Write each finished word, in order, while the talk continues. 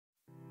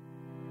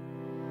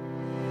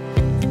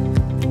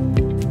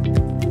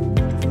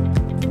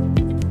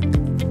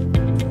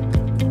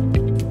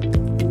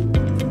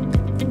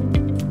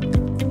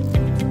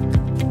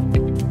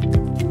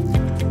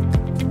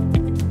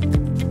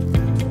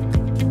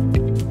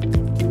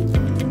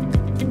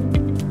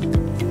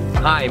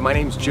Hi, my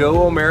name's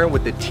Joe O'Mara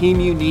with the team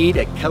you need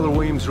at Keller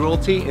Williams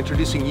Realty,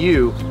 introducing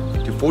you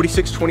to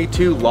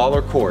 4622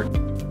 Lawler Court.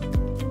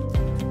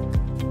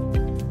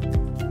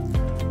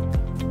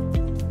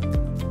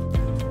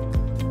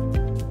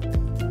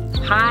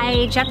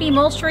 Hi,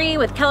 Jefi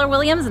with Keller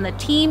Williams and the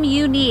team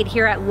you need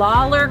here at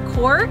Lawler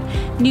Court.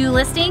 New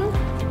listing.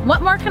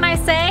 What more can I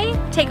say?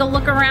 Take a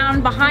look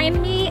around behind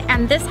me,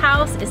 and this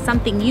house is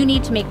something you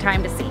need to make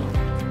time to see.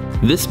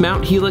 This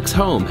Mt Helix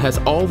home has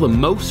all the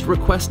most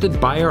requested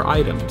buyer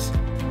items.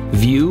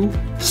 View,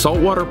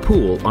 saltwater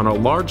pool on a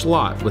large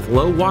lot with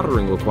low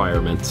watering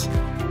requirements,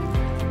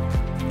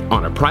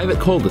 on a private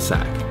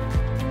cul-de-sac,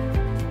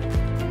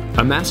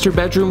 a master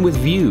bedroom with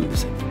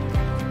views,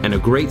 and a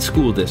great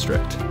school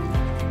district.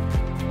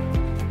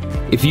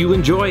 If you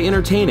enjoy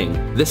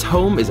entertaining, this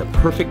home is a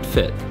perfect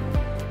fit.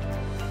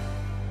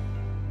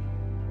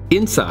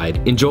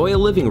 Inside, enjoy a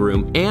living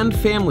room and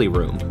family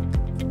room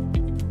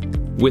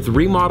with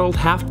remodeled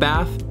half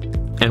bath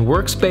and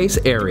workspace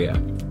area.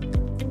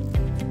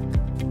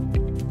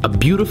 A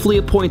beautifully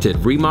appointed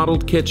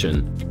remodeled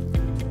kitchen.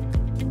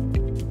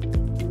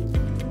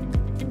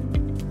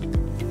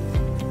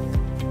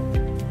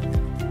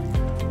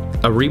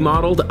 A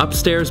remodeled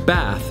upstairs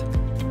bath.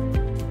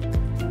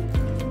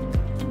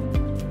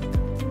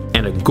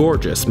 And a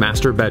gorgeous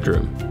master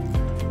bedroom.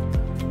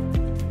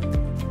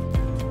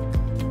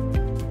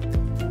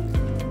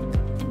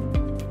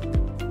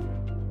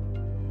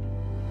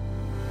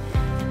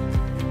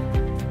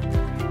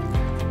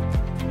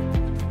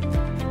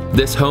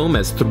 This home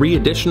has 3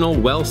 additional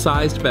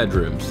well-sized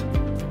bedrooms.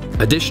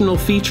 Additional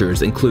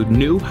features include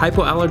new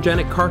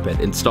hypoallergenic carpet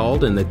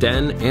installed in the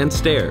den and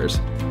stairs,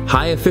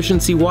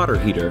 high-efficiency water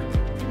heater,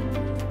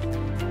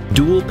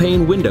 dual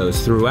pane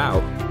windows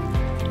throughout,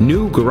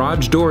 new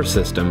garage door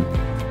system,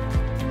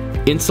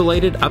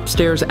 insulated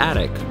upstairs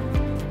attic,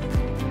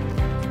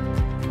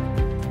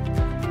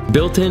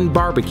 built-in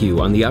barbecue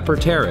on the upper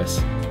terrace,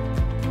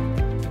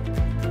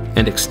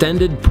 and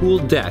extended pool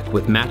deck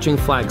with matching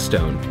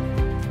flagstone.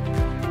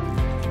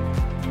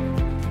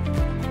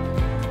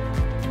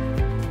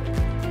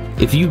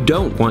 If you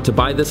don't want to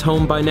buy this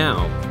home by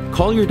now,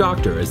 call your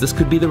doctor, as this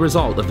could be the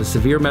result of a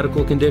severe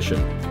medical condition.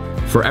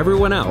 For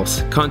everyone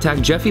else,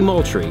 contact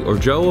Jefi or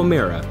Joe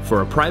O'Mara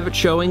for a private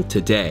showing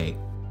today.